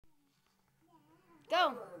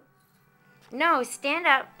Go. No, stand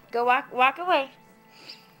up. Go walk away.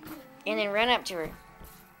 And then run up to her.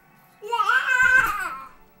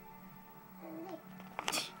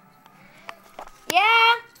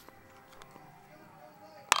 Yeah.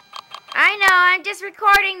 I know, I'm just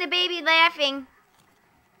recording the baby laughing.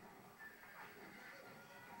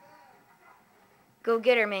 Go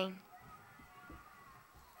get her, May.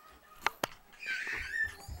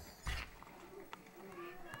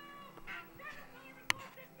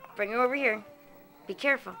 Bring her over here. Be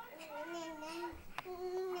careful.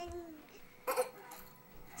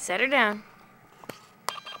 Set her down.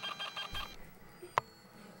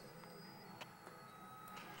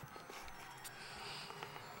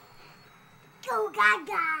 Go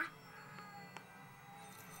Gaga.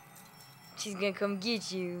 She's gonna come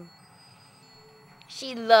get you.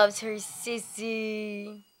 She loves her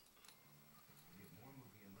sissy.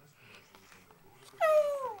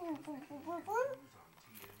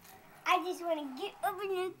 I just want to get over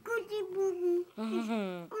there, goody boo.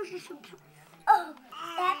 Oh,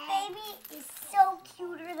 that baby is so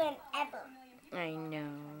cuter than ever. I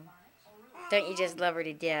know. Don't you just love her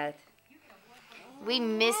to death? We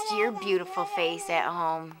missed your beautiful face at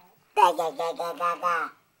home.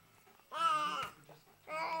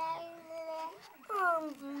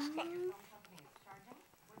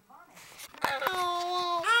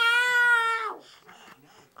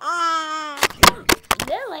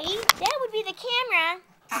 Lily, that would be the camera.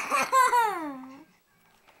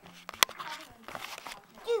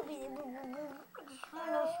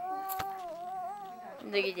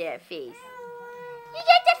 Look at that face. You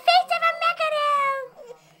got the face of a megalodon.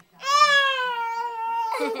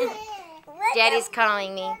 Daddy's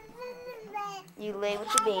calling me. You lay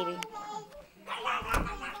with the baby.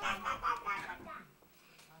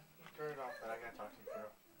 Turn it off, but I gotta talk to you,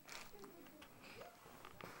 girl.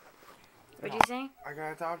 What'd you say? I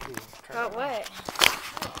gotta talk to you. About what?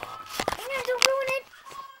 Hang on, don't ruin it.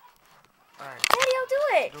 Alright. Daddy, I'll do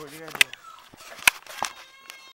it. Do what you gotta do.